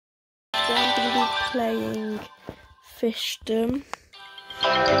today I'm going to be playing fishdom.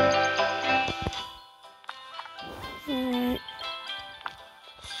 Alright,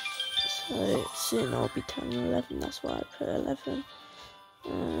 so soon I'll be turning 11, that's why I put 11.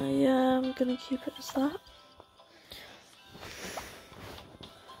 Yeah, I'm going to keep it as that.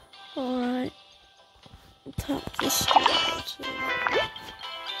 Alright, tap the start button.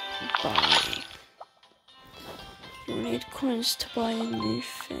 Buy. You'll need coins to buy a new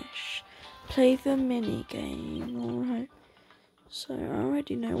fish. Play the mini game. Alright, so I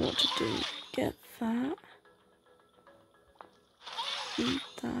already know what to do. Get that. Eat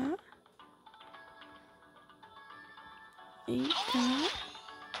that. Eat that.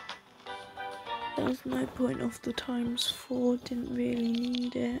 There's no point of the ×4, didn't really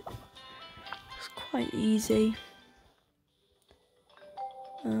need it. It's quite easy.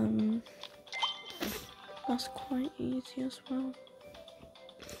 That's quite easy as well.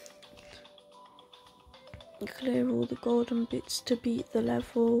 Clear all the golden bits to beat the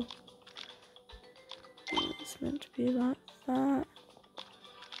level. It's meant to be like that.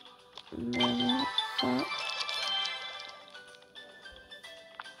 And then like that.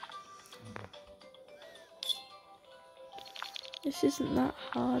 This isn't that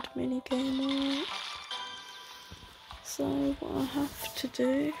hard minigame, alright? So what I have to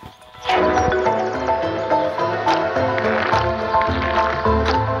do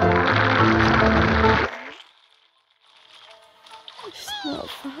it's not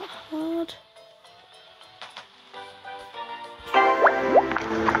that hard.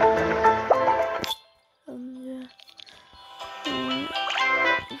 Yeah.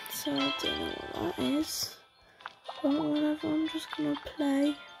 So I don't know what that is. But whatever, I'm just gonna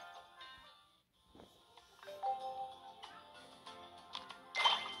play.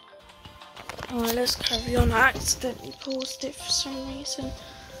 Alright, let's carry on. I accidentally paused it for some reason.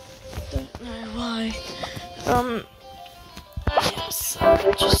 Don't know why. Yes,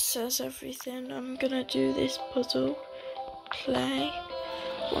 it just says everything. I'm gonna do this puzzle. Play.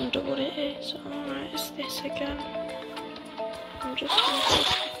 Wonder what it is. Alright, it's this again. I'm just gonna go to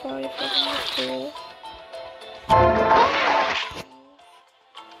 5 on the 4.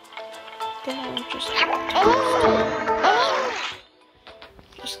 Then I'll just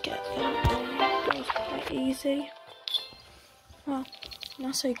get them. That was quite easy. Well, when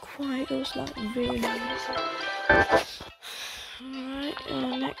I say quite, it was like really easy. Alright,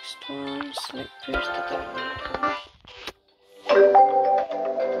 next one, slip boost, I don't need one.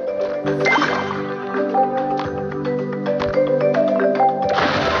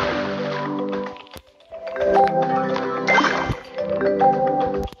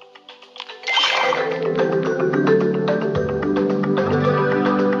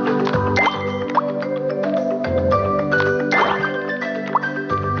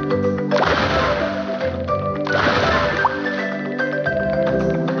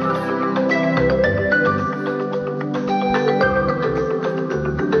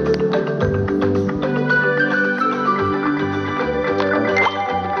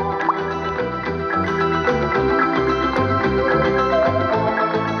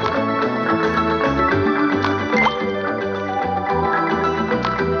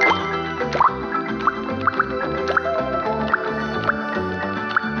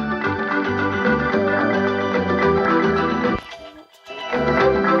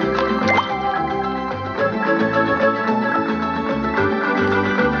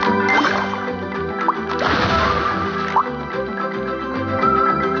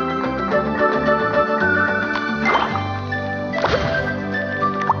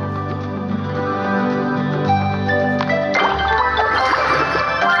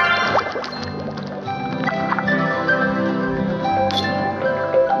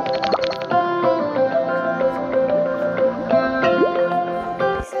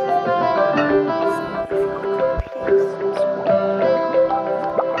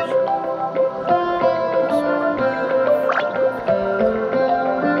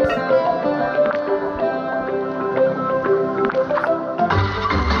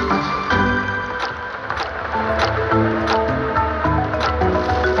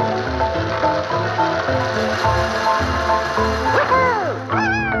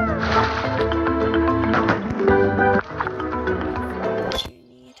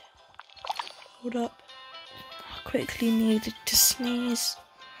 Hold up. I quickly needed to sneeze.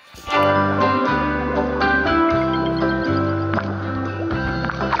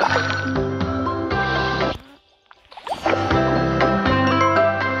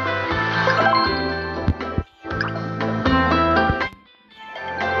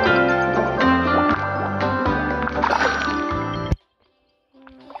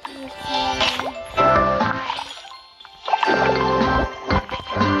 Here's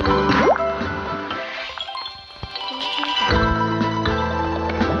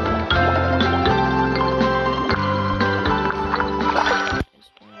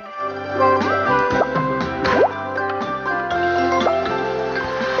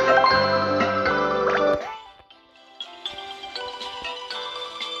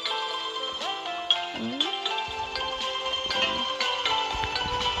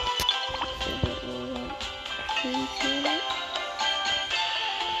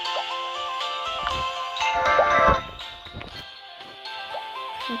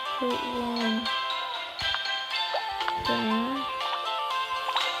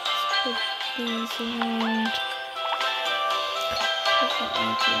put these around. Put that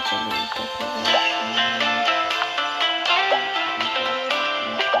maybe as a little decoration.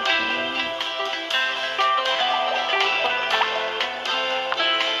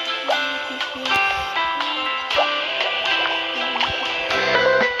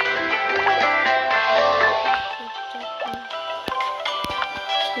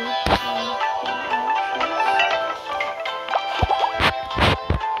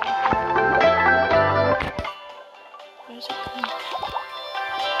 Where's it gone?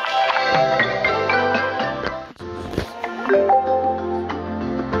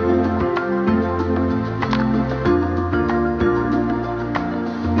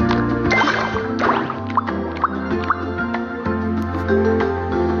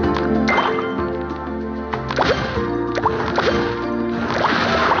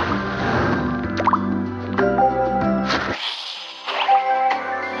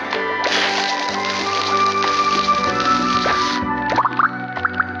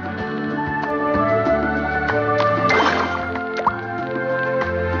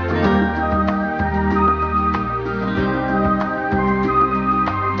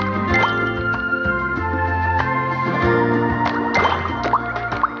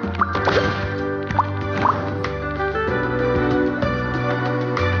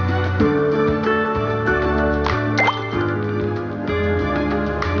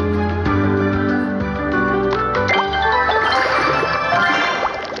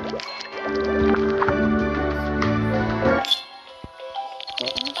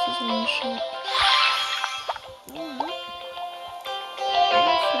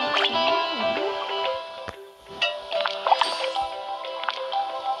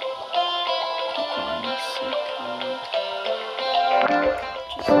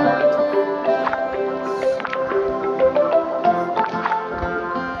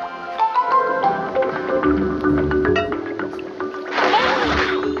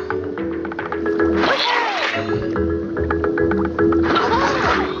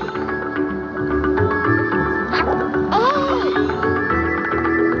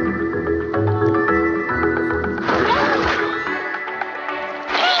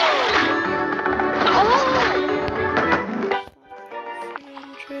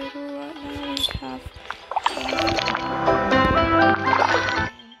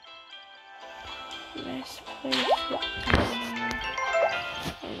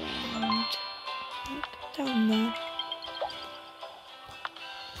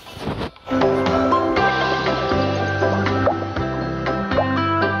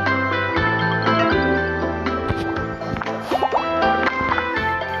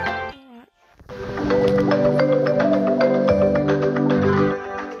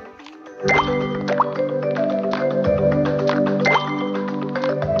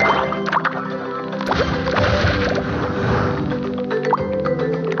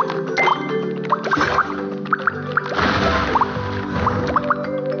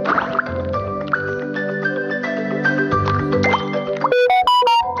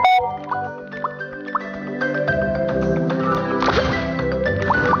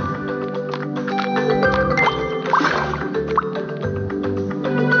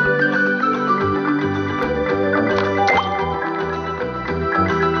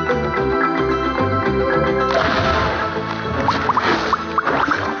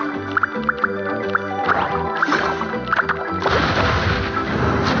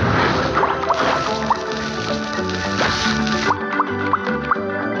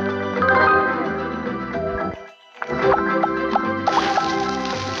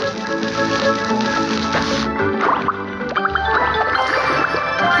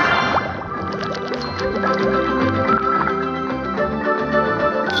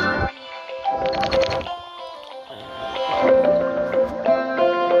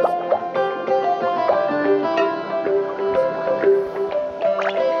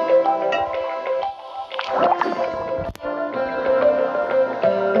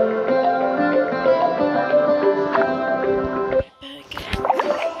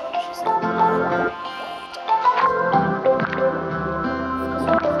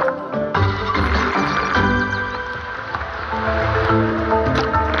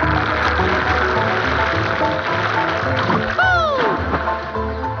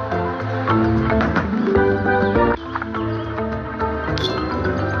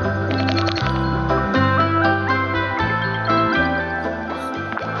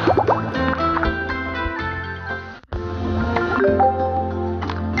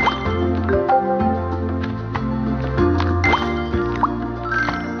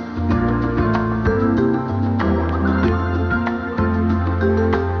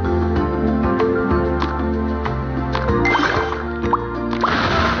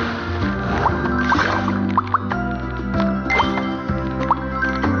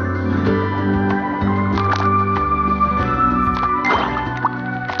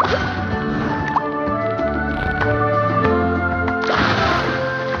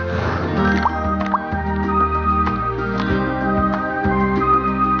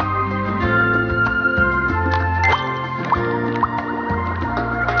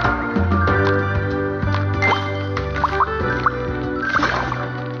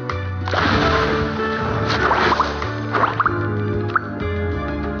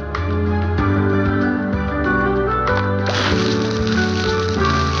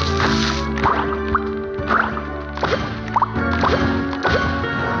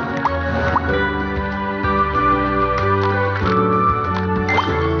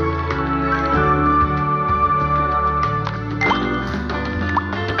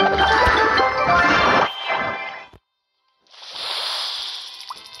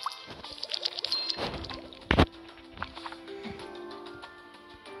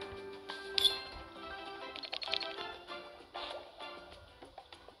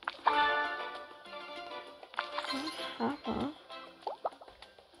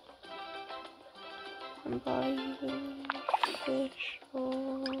 by using fish.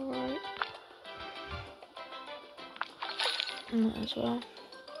 Alright. Might as well.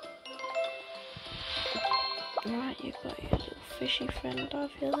 Right, you've got your little fishy friend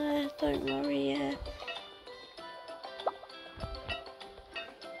of you there, don't worry, yeah.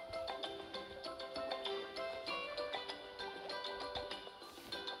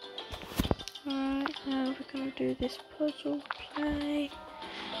 Alright, now we're gonna do this puzzle play.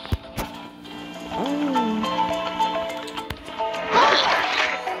 Oh.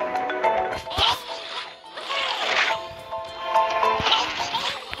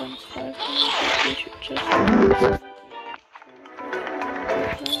 Once 500, we should just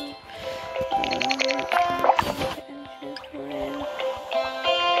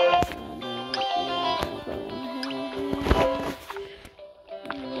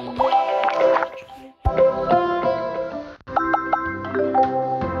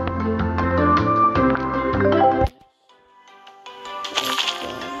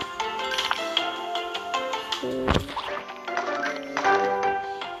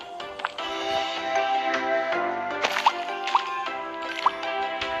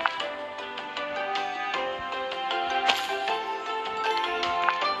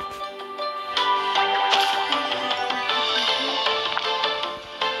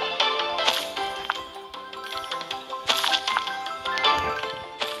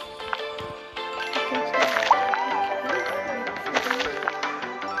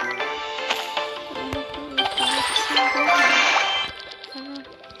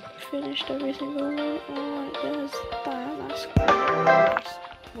finished every single one. Alright, there's that. That's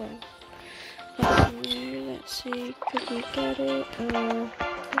well. That's new. Let's see. Could we get it? Yeah.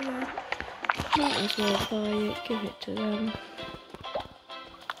 Might as well buy it. Give it to them.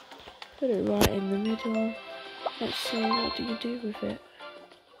 Put it right in the middle. Let's see. What do you do with it?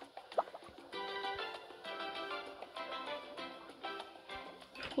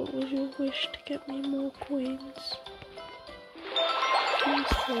 What was your wish to get me more coins? Please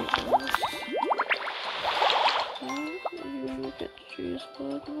say this. You only get to choose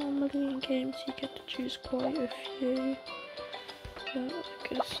one. Normally in games you get to choose quite a few. But I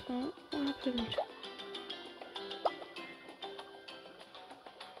guess not. What happened?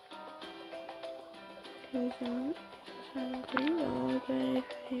 Wasn't angry, or they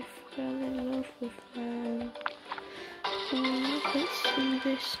fell in love with man. Let's do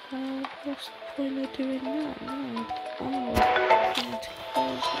this now. What's the point of doing that? No, I'm going to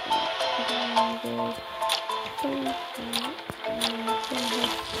close it up.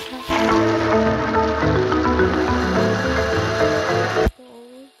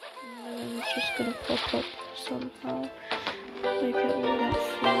 I'm just going to pop up somehow. Make it all that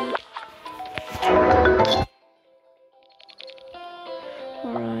food.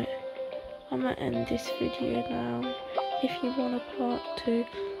 Alright, I'm going to end this video now. If you want a part 2,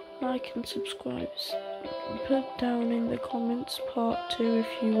 like and subscribe. Put down in the comments part 2 if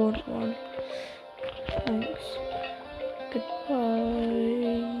you want one. Thanks.